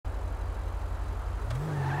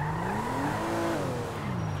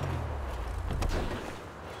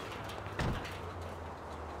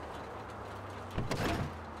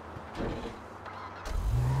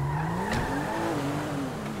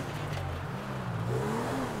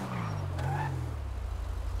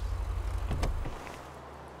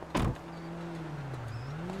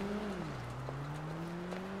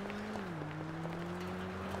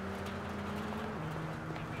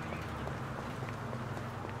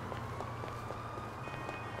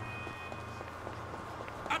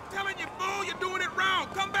I'm telling you, fool, you're doing it wrong.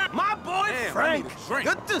 Come back. My boy Damn, Frank. I need a drink.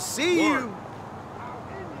 Good to see you.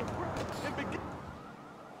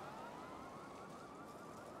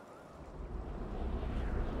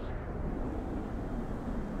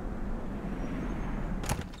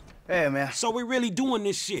 Hey, man. So we really doing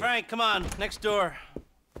this shit? Frank, come on, next door.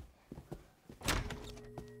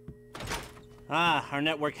 Ah, our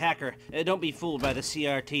network hacker. Don't be fooled by the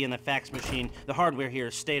CRT and the fax machine. The hardware here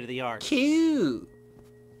is state-of-the-art. Cute.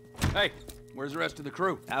 Hey, where's the rest of the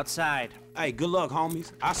crew? Outside. Hey, good luck,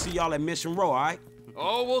 homies. I'll see y'all at Mission Row, all right?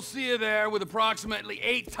 Oh, we'll see you there with approximately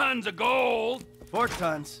 8 tons of gold. 4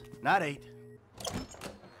 tons, not 8.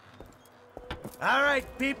 All right,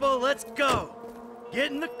 people, let's go. Get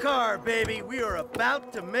in the car, baby. We are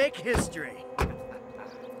about to make history.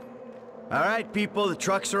 All right, people, the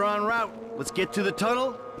trucks are en route. Let's get to the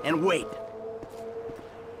tunnel and wait.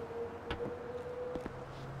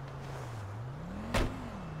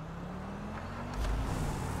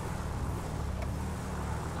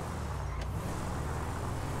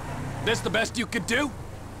 This the best you could do?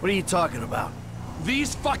 What are you talking about?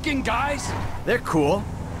 These fucking guys? They're cool.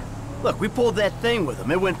 Look, we pulled that thing with them.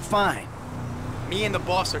 It went fine. Me and the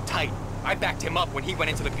boss are tight. I backed him up when he went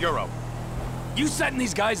into the Bureau. You setting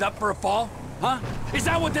these guys up for a fall? Huh? Is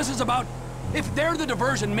that what this is about? If they're the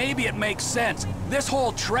diversion, maybe it makes sense. This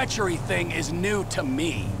whole treachery thing is new to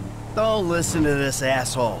me. Don't listen to this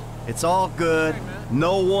asshole. It's all good.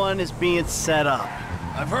 No one is being set up.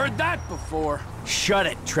 I've heard that before. Shut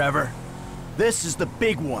it, Trevor. This is the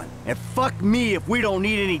big one. And fuck me if we don't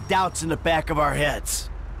need any doubts in the back of our heads.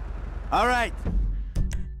 All right.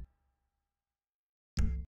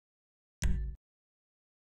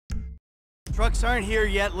 Trucks aren't here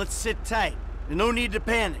yet. Let's sit tight. There's no need to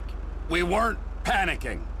panic. We weren't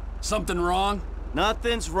panicking. Something wrong?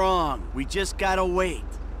 Nothing's wrong. We just gotta wait.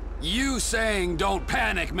 You saying don't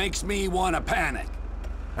panic makes me want to panic.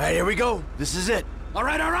 All right, here we go. This is it. All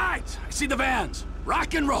right, all right. I see the vans.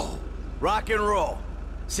 Rock and roll. Rock and roll.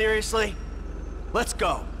 Seriously? Let's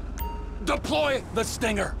go. Deploy the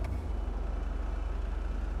Stinger.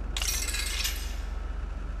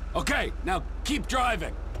 Okay, now keep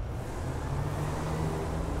driving.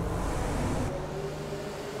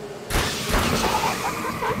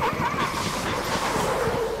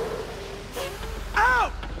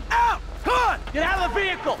 Out! Out! Come on! Get out of the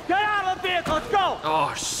vehicle! Get out of the vehicle! Let's go!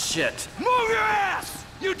 Oh, shit. Move your ass!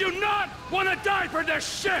 You do not want to die for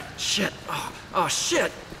this shit! Shit. Oh,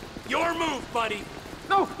 shit. Your move, buddy.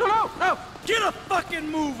 No, no, no, no. Get a fucking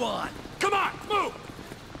move on! Come on, move!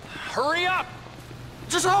 Hurry up.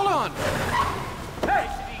 Just hold on. Hey!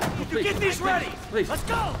 You get these ready! Please. Let's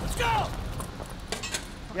go! Let's go!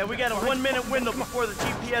 Yeah, we got a 1-minute window before the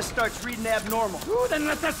GPS starts reading abnormal. Ooh, then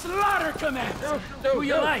let the slaughter commence! No, Who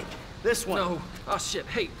you like? This one. No. Oh, shit.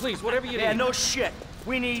 Hey, please, whatever you Yeah, need. no shit.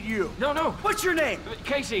 We need you. No, no. What's your name?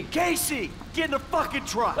 Casey. Casey! Get in the fucking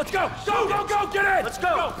truck! Let's go! Go, go, go! Get in! Let's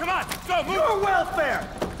go! Come on! Go, move! Your welfare!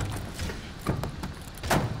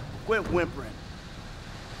 Quit whimpering.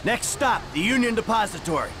 Next stop, the Union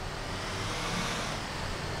Depository.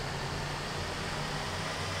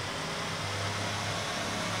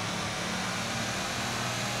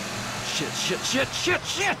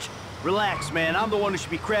 Shit. Relax, man. I'm the one who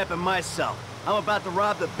should be crapping myself. I'm about to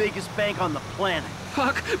rob the biggest bank on the planet.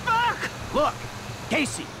 Fuck. Look,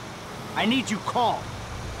 Casey, I need you calm.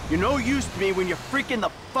 You're no use to me when you're freaking the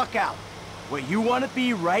fuck out. Where you want to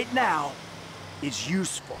be right now is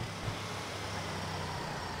useful.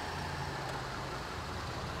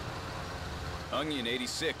 Onion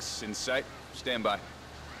 86 in sight. Stand by.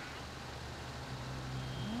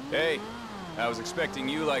 Hey, I was expecting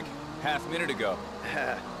you like half a minute ago.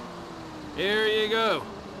 Here you go.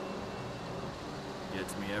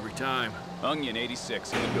 Gets me every time. Onion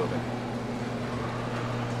 86 in the building.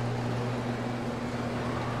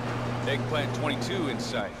 Eggplant 22 in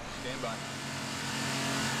sight. Stand by.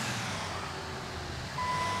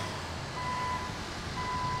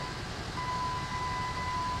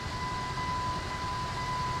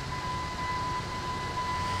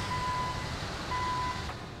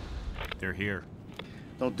 They're here.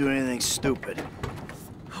 Don't do anything stupid.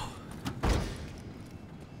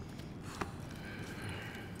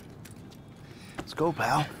 Let's go,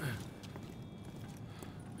 pal.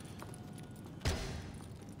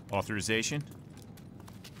 Authorization?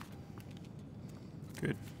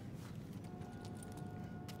 Good.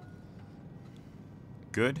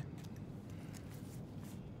 Good.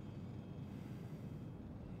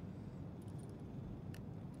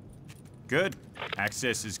 Good.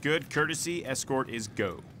 Access is good. Courtesy escort is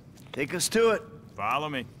go. Take us to it. Follow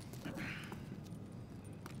me.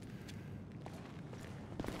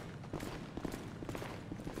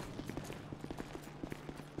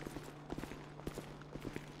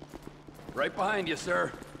 Right behind you,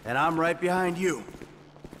 sir. And I'm right behind you.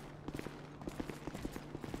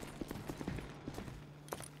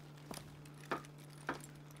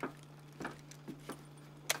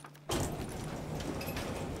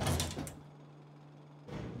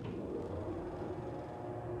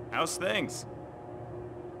 How's things?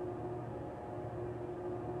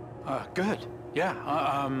 Good. Yeah,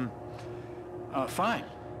 fine.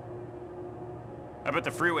 I bet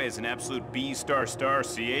the freeway is an absolute B***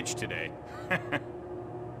 CH today.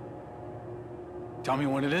 Tell me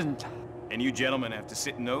when it isn't. And you gentlemen have to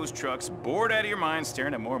sit in those trucks, bored out of your minds,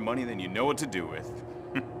 staring at more money than you know what to do with.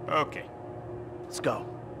 Okay. Let's go.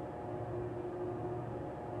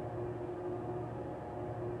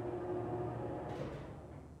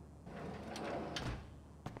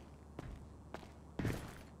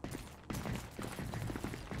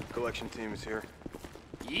 Collection team is here.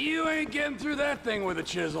 You ain't getting through that thing with a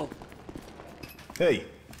chisel. Hey,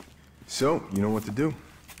 so, you know what to do?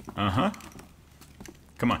 Uh-huh.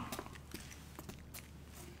 Come on.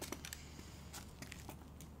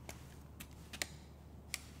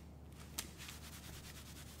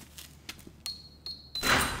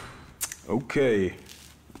 Okay.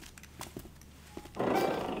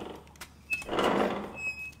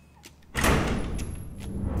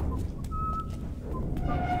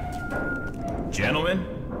 Gentlemen?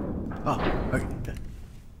 Oh, okay.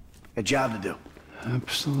 A job to do.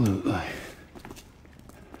 Absolutely.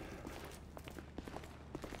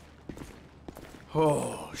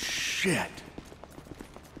 Oh, shit.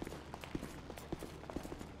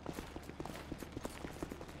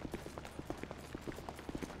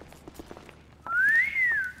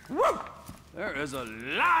 Woo! There is a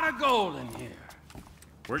lot of gold in here.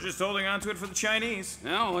 We're just holding on to it for the Chinese.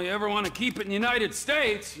 Now, you ever want to keep it in the United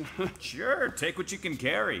States? Sure, take what you can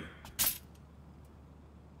carry.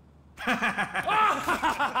 That's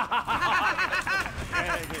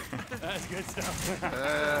good stuff.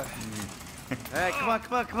 All right,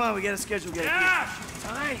 come on. We got a schedule. Yeah!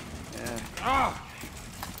 All right. Yeah. Oh.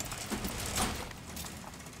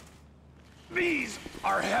 These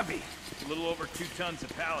are heavy. A little over 2 tons a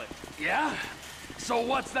pallet. Yeah? So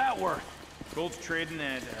what's that worth? Gold's trading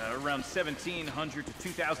at around 1,700 to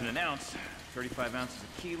 2,000 an ounce. 35 ounces a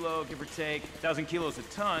kilo, give or take. 1,000 kilos a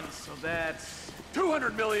ton, so that's...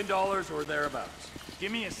 $200 million or thereabouts.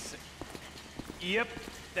 Give me a sec. Yep,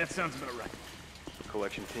 that sounds about right.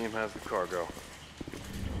 Collection team has the cargo.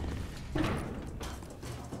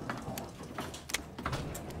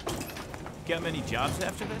 Got many jobs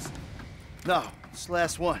after this? No, it's the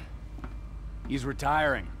last one. He's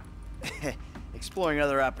retiring. Exploring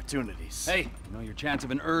other opportunities. Hey, you know your chance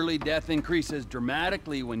of an early death increases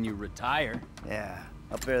dramatically when you retire. Yeah,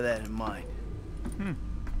 I'll bear that in mind.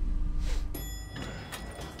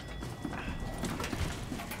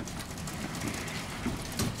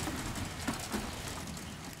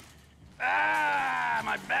 Ah,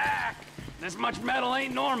 my back! This much metal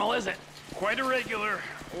ain't normal, is it? Quite irregular.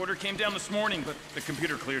 Order came down this morning, but the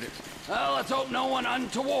computer cleared it. Well, let's hope no one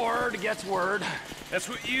untoward gets word. That's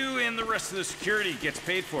what you and the rest of the security gets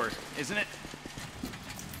paid for, isn't it?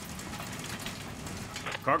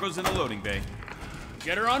 Cargo's in the loading bay.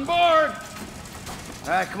 Get her on board! All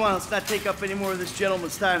right, come on. Let's not take up any more of this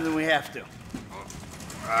gentleman's time than we have to.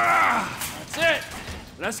 That's it!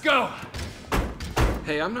 Let's go!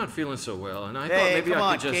 Hey, I'm not feeling so well, and I thought Hey, maybe come I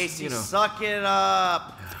on, could just, Casey, you know... suck it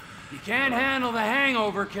up. You can't handle the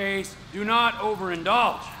hangover, Case. Do not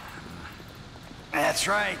overindulge. That's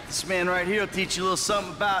right. This man right here will teach you a little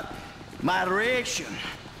something about moderation.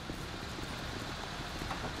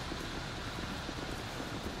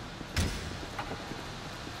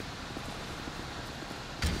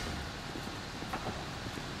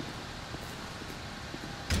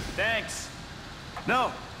 Thanks.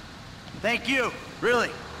 No. Thank you. Really.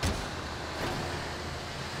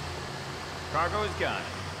 Cargo is gone.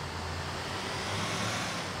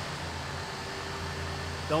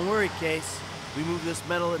 Don't worry, Case. We move this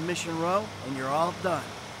metal at Mission Row, and you're all done.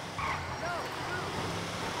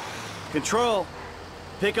 Control.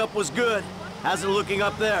 Pickup was good. How's it looking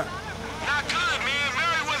up there? Not good, man.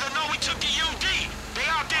 Merriweather know we took the UD. They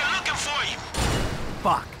out there looking for you.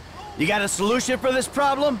 Fuck. You got a solution for this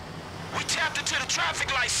problem? We tapped into the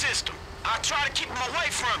traffic light system. I'll try to keep them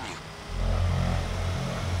away from you.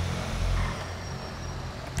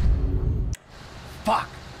 Fuck.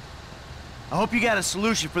 I hope you got a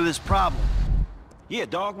solution for this problem. Yeah,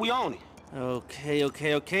 dog, we own it.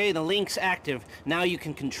 Okay. The link's active. Now you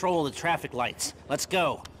can control the traffic lights. Let's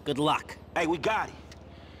go. Good luck. Hey, we got it.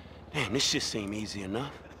 Man, this shit seem easy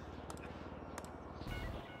enough.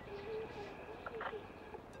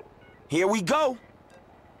 Here we go.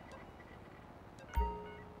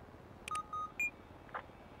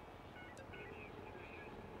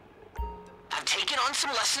 taken on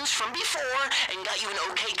some lessons from before and got you an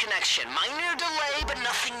okay connection. Minor delay, but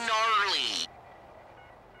nothing gnarly.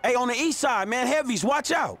 Hey, on the east side, man, heavies,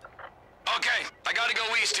 watch out. Okay, I gotta go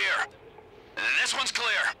east here. This one's clear.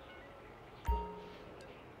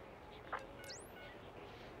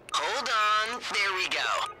 Hold on, there we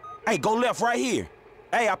go. Hey, go left right here.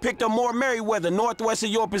 Hey, I picked up more Merryweather northwest of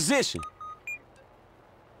your position.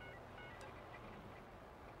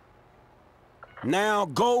 Now,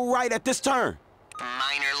 go right at this turn.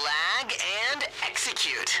 Minor lag and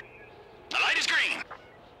execute. The light is green.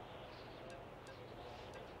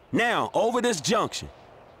 Now, over this junction.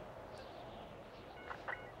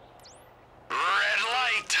 Red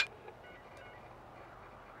light.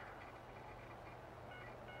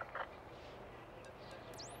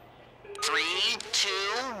 Three, two,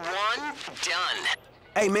 one, done.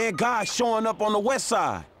 Hey, man, guys showing up on the west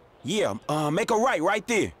side. Yeah, make a right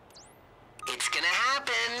there. It's gonna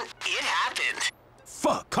happen. It happened.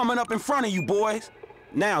 Fuck, coming up in front of you, boys.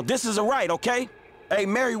 Now, this is a right, okay? Hey,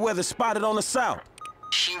 Merryweather spotted on the south.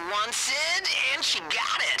 She wants it, and she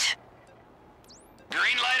got it.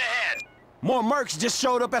 Green light ahead. More mercs just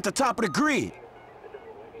showed up at the top of the grid.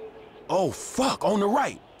 Oh, fuck, on the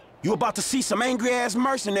right. You about to see some angry-ass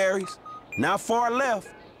mercenaries. Not far left.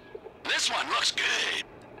 This one looks good.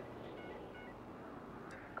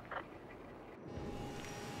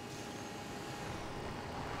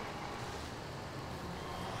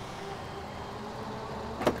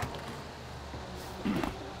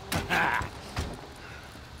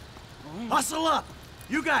 Hustle up!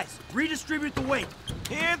 You guys, redistribute the weight.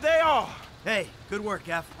 Here they are. Hey, good work,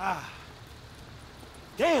 F.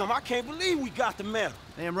 Damn, I can't believe we got the medal.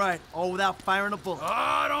 Damn right, all without firing a bullet.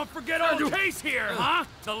 Oh, don't forget old Case here, huh?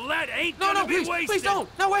 The lead ain't gonna be wasted. Please don't!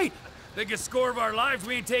 No, wait! Biggest score of our lives,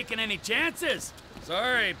 we ain't taking any chances.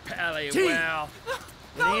 Sorry, Pally, T. well...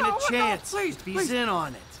 It ain't a chance please, if he's please. in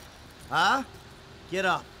on it. Huh? Get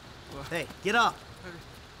up. Hey, get up.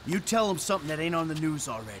 You tell him something that ain't on the news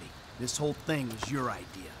already. This whole thing was your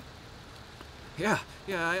idea. Yeah,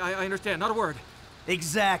 I understand. Not a word.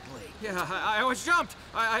 Exactly. Yeah, I always jumped.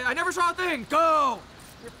 I never saw a thing. Go!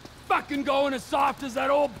 You're fucking going as soft as that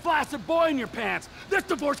old flaccid boy in your pants. This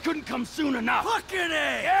divorce couldn't come soon enough. Fucking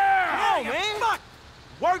A! Yeah! Oh, man. Fuck.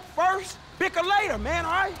 Work first, bicker later, man,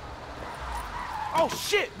 all right? Oh,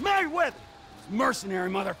 shit, Merryweather. Mercenary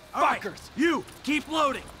motherfuckers. All right, you, keep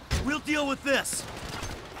loading. We'll deal with this.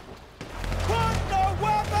 Put the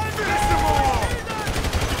weapons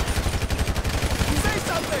Say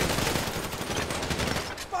something!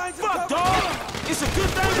 Fuck, dog! It's a good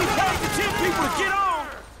thing we paid the 10 people to get on!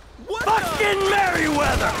 What Fucking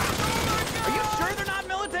Merryweather! Are you sure they're not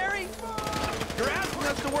military? You're asking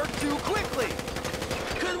us to work too quickly.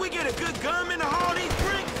 Could we get a good gunman to haul these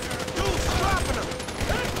bricks? Dude's dropping them.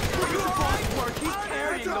 You boss work, he's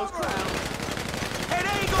carrying those clowns. Hey,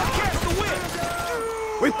 they ain't gonna catch the whip!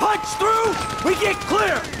 We punch through, we get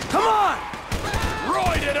clear! Come on!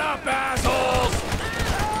 Roid it up, assholes!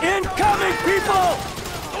 Incoming, people!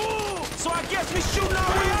 So I guess we shooting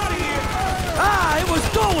our way out of here. Ah, it was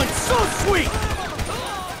going so sweet!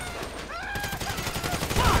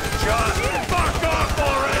 Just fuck off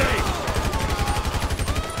already!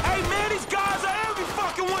 Hey, man, these guys are every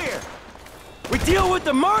fucking where. We deal with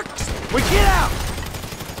the mercs, we get out!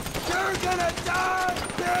 You're gonna die,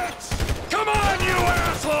 bitch! Come on, you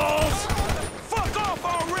assholes! Fuck off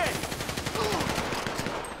already!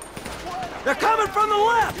 They're coming from the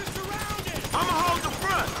left! I'ma hold the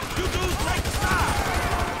front. You dudes take the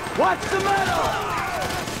side. Watch the metal!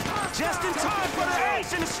 Just in time for the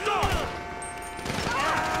action to start.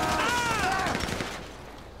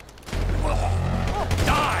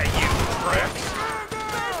 Die, you pricks!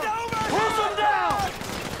 Pulls them down!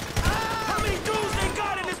 How many dudes they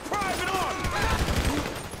got in this private army?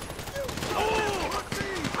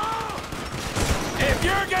 If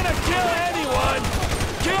you're gonna kill anyone,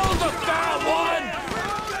 kill the fat one!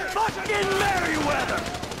 Fucking Merryweather!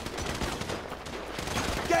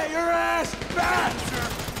 Get your ass back!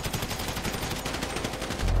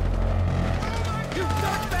 You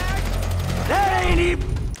dirtbag! That ain't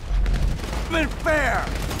even fair!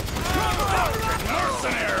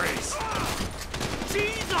 Mercenaries!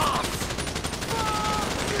 Jesus!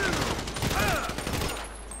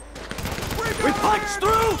 We punch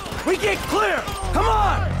through, we get clear! Come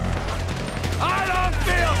on! I don't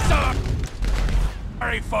feel so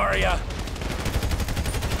sorry for you.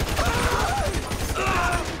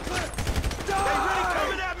 They really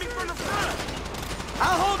coming at me from the front.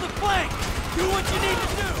 I'll hold the flank! Do what you need to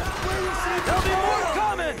do! There'll be more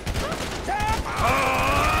coming!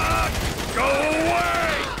 Go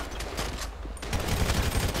away!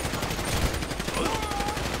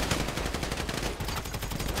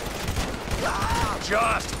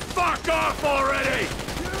 just fuck off already!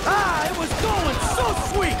 Ah, it was going so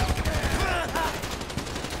sweet!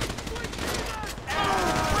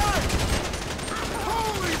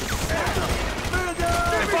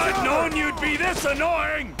 If I'd known you'd be this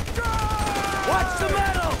annoying! Watch the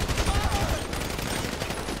metal!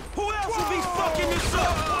 Who else will be fucking this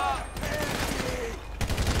up?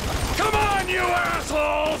 Come on, you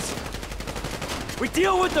assholes! We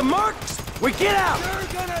deal with the mercs, we get out! You're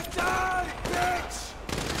gonna die, bitch!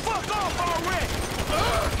 Fuck off already!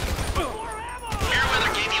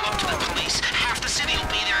 Fairweather gave you up to the police. Half the city will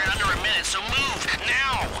be there in under a minute, so move,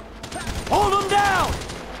 now! Hold them down!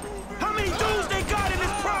 How many dudes they got in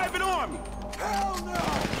this private army? Hell no!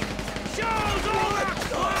 Show's over!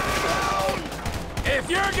 If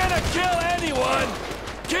you're gonna kill anyone,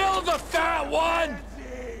 kill the fat one!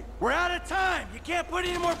 We're out of time! You can't put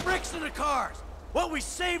any more bricks in the cars! What we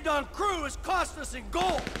saved on crew has cost us in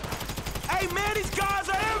gold! Hey man, these guys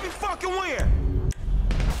are every fucking where!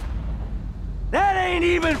 That ain't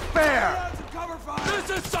even fair! This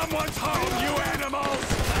is someone's home, you animals!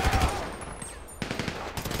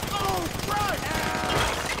 Oh, right!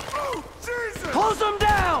 Oh, Jesus! Close them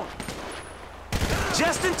down!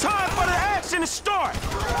 Just in time for the action to start!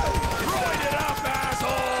 Roid it up,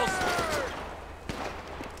 assholes!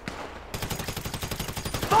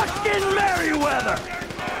 Fucking Merryweather!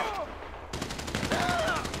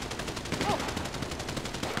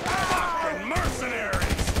 Fucking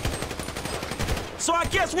mercenaries! So I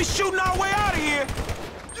guess we shooting our way out of here!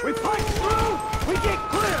 We punch through! We get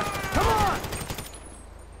clear! Come on!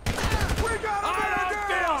 We got I don't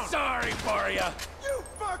feel sorry for you! You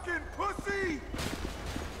fucking pussy!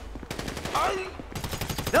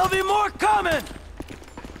 There'll be more coming!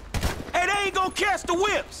 Hey, they ain't gonna catch the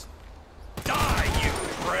whips! Die, you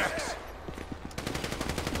pricks!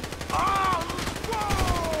 Oh,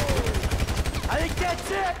 whoa! I think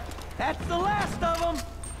that's it! That's the last of them!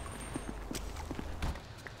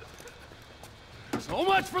 So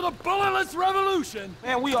much for the bulletless revolution!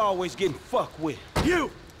 Man, we always getting fucked with. You!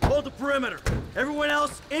 Hold the perimeter! Everyone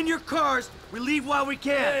else, in your cars! We leave while we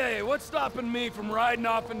can! Hey, what's stopping me from riding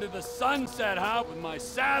off into the sunset, huh? With my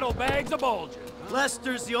saddlebags a-bulging?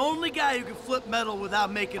 Lester's the only guy who can flip metal without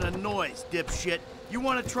making a noise, dipshit. You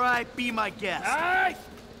wanna try? Be my guest. Alright,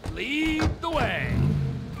 lead the way.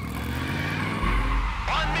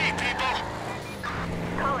 On me, people!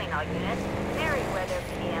 Calling all units. Merryweather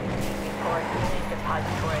PMC report unit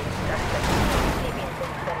depository suspect. Savings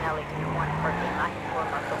in Spinelli 1 parking lot for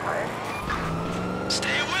muscle cars.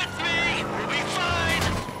 Stay with me! We'll be fine!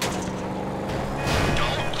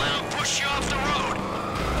 Don't let them push you off the road!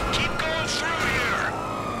 Keep going through here!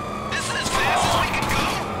 This is as fast as we can go!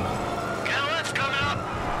 Cadillacs coming up!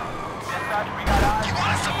 Dispatch, we got eyes. You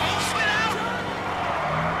want us to both spin out?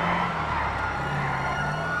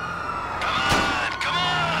 Come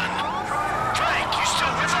on! Frank, you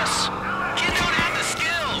still with us? You don't have the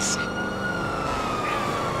skills!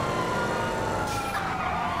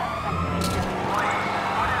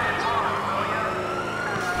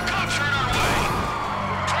 Cops are on our way!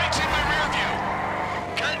 Frank's in my rear view!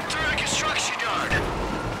 Cutting through the construction yard!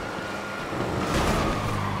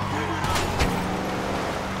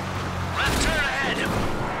 Left turn ahead!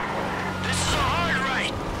 This is a hard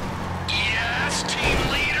right! Yes, team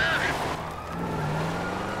leader!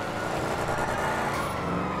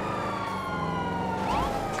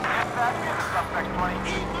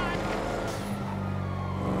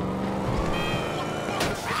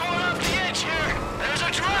 We're going off the edge here! There's a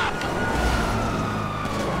drop!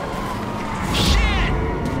 Shit!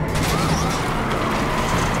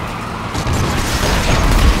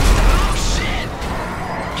 Oh, shit!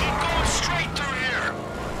 Keep going straight through here!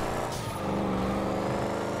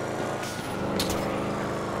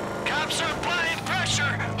 Cops are applying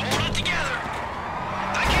pressure! Hold it together!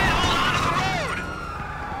 I can't hold on to the road!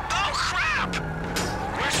 Oh, crap!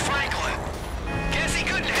 Where's Frank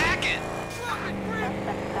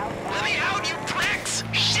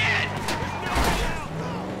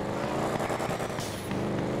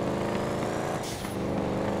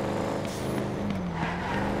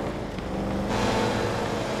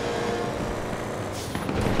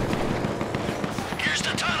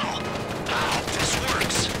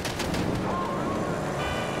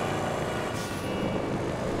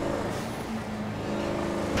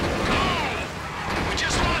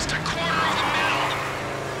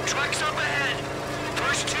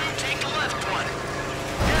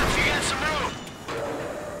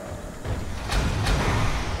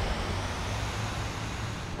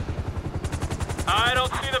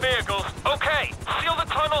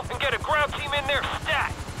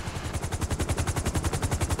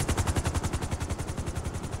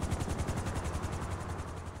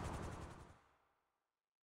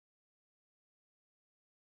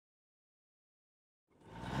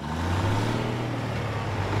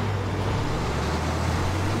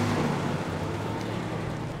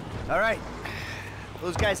All right.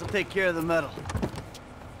 Those guys will take care of the metal.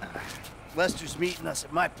 Lester's meeting us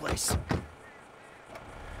at my place.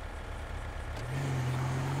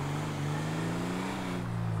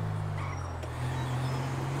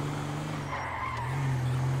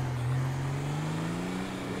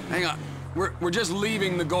 Hang on. We're just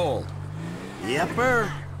leaving the gold. Yepper.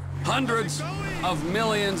 Hundreds of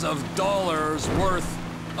millions of dollars worth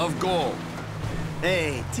of gold.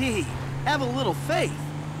 Hey, T, have a little faith.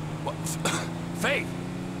 What? Faith?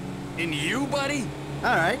 In you, buddy?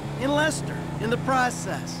 All right, in Lester, in the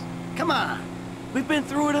process. Come on. We've been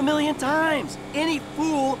through it a million times. Any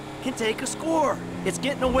fool can take a score. It's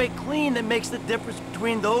getting away clean that makes the difference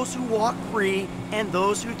between those who walk free and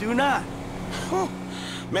those who do not.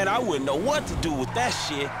 Man, I wouldn't know what to do with that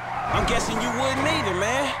shit. I'm guessing you wouldn't either,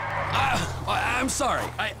 man. I'm sorry.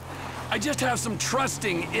 I just have some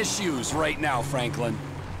trusting issues right now, Franklin.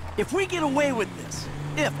 If we get away with this,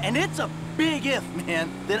 and it's a big if,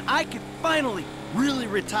 man, then I could finally really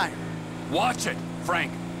retire. Watch it,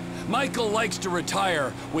 Frank. Michael likes to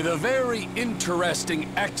retire with a very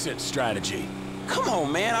interesting exit strategy. Come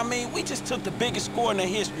on, man. I mean, we just took the biggest score in the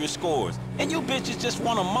history of scores, and you bitches just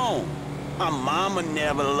want to moan. My mama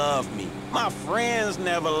never loved me. My friends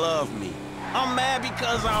never loved me. I'm mad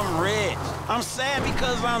because I'm rich. I'm sad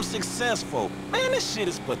because I'm successful. Man, this shit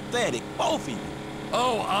is pathetic, both of you.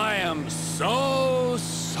 Oh, I am so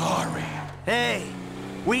sorry. Hey,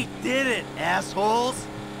 we did it, assholes.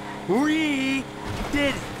 We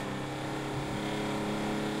did it.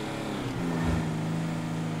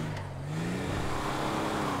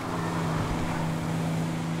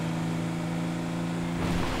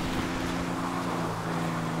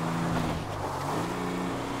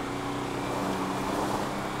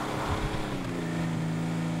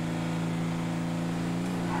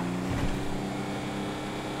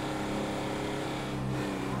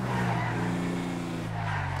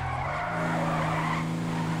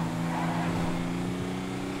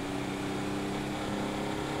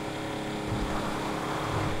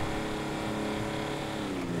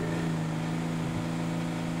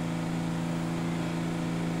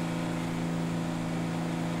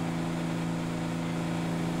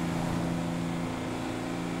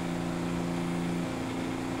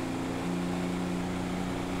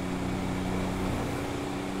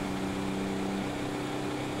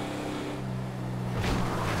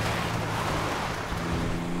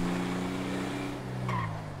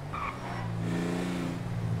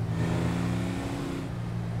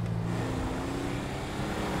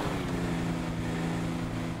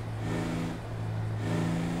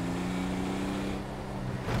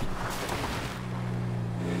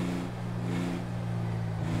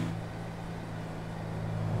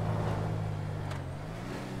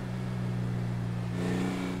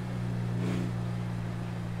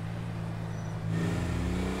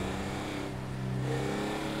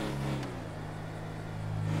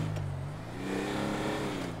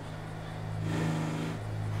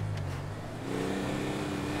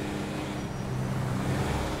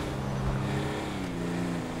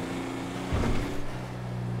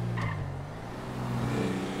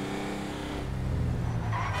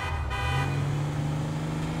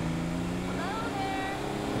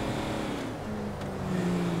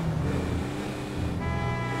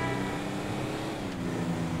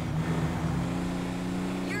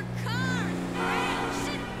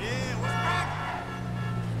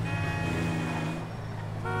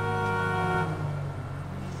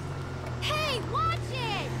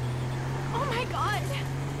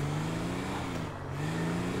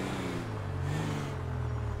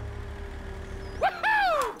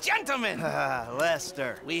 Gentlemen!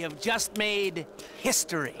 Lester. We have just made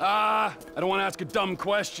history. I don't want to ask a dumb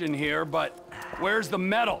question here, but where's the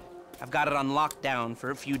metal? I've got it on lockdown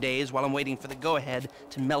for a few days while I'm waiting for the go-ahead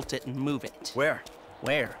to melt it and move it. Where?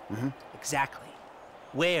 Where? Exactly.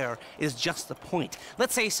 Where is just the point.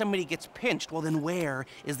 Let's say somebody gets pinched, well then where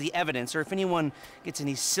is the evidence? Or if anyone gets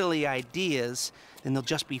any silly ideas, then they'll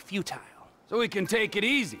just be futile. So we can take it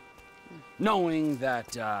easy, knowing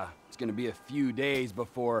that it's gonna be a few days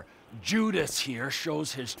before Judas here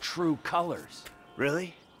shows his true colors.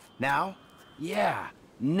 Really? Now? Yeah,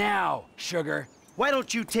 now, sugar. Why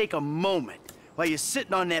don't you take a moment while you're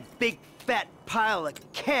sitting on that big fat pile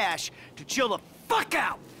of cash to chill the fuck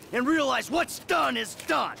out and realize what's done is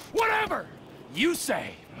done? Whatever you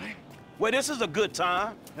say. Well, this is a good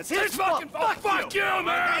time. Let's fucking fuck you,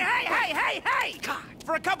 man! Hey! God,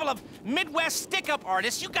 for a couple of Midwest stick-up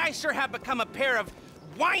artists, you guys sure have become a pair of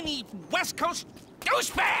whiny West Coast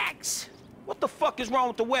douchebags! What the fuck is wrong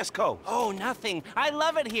with the West Coast? Oh, nothing. I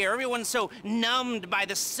love it here. Everyone's so numbed by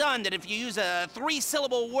the sun that if you use a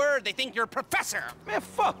 3-syllable word, they think you're a professor. Man,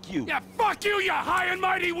 fuck you. Yeah, fuck you, you high and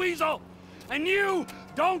mighty weasel! And you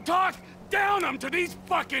don't talk down them to these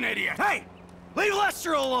fucking idiots! Hey! Leave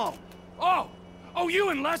Lester alone! Oh, you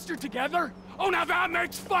and Lester together? Oh, now that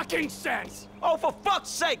makes fucking sense! Oh, for fuck's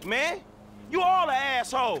sake, man. You all are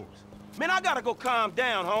assholes. Man, I gotta go calm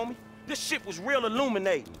down, homie. This shit was real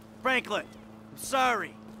illuminating. Franklin, I'm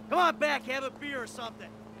sorry. Come on back, have a beer or something.